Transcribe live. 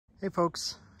Hey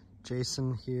folks,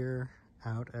 Jason here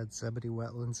out at Zebedee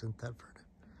Wetlands in Thetford.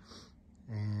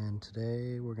 And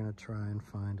today we're going to try and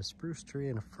find a spruce tree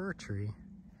and a fir tree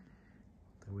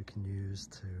that we can use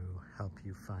to help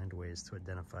you find ways to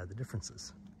identify the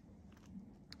differences.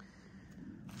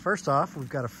 First off, we've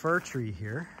got a fir tree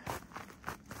here.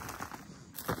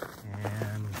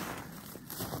 And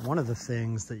one of the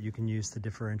things that you can use to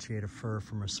differentiate a fir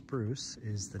from a spruce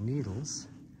is the needles.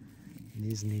 And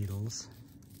these needles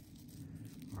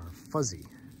are fuzzy.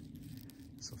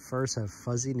 So firs have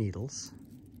fuzzy needles.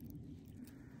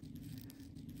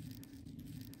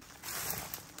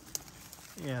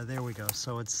 Yeah, there we go.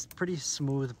 So it's pretty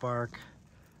smooth bark,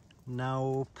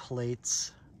 no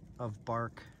plates of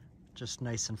bark, just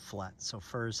nice and flat. So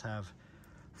firs have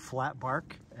flat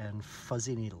bark and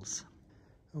fuzzy needles.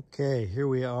 Okay, here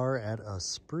we are at a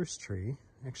spruce tree.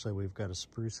 Actually, we've got a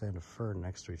spruce and a fir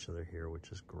next to each other here,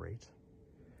 which is great.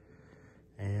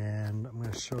 And I'm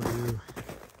going to show you,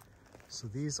 so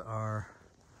these are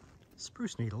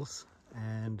spruce needles,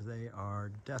 and they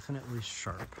are definitely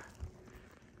sharp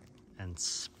and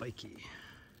spiky.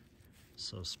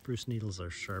 So spruce needles are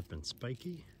sharp and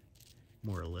spiky.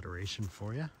 More alliteration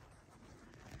for you.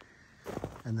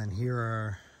 And then here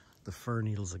are the fir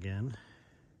needles again.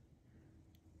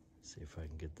 See if I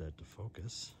can get that to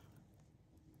focus.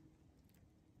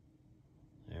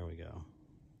 There we go.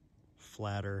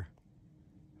 Flatter,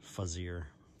 fuzzier.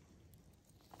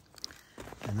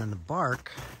 And then the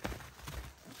bark,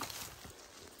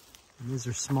 these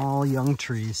are small young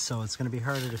trees, so it's going to be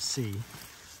harder to see,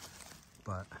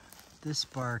 but this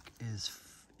bark is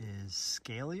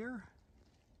scalier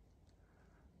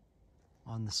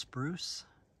on the spruce,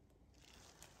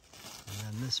 and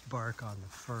then this bark on the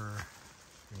fir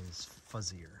is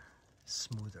fuzzier,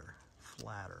 smoother,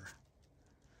 flatter.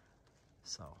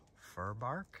 So fir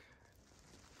bark,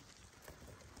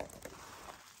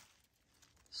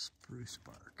 spruce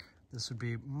bark. This would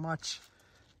be much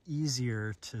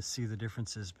easier to see the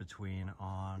differences between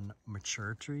on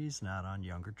mature trees, not on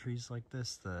younger trees like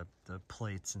this. The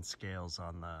plates and scales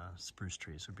on the spruce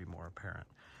trees would be more apparent.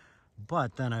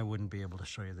 But then I wouldn't be able to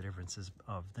show you the differences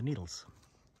of the needles.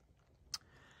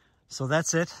 So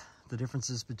that's it. The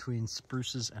differences between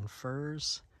spruces and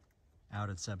firs out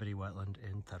at Zebedee Wetland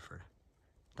in Thetford.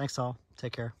 Thanks all.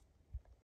 Take care.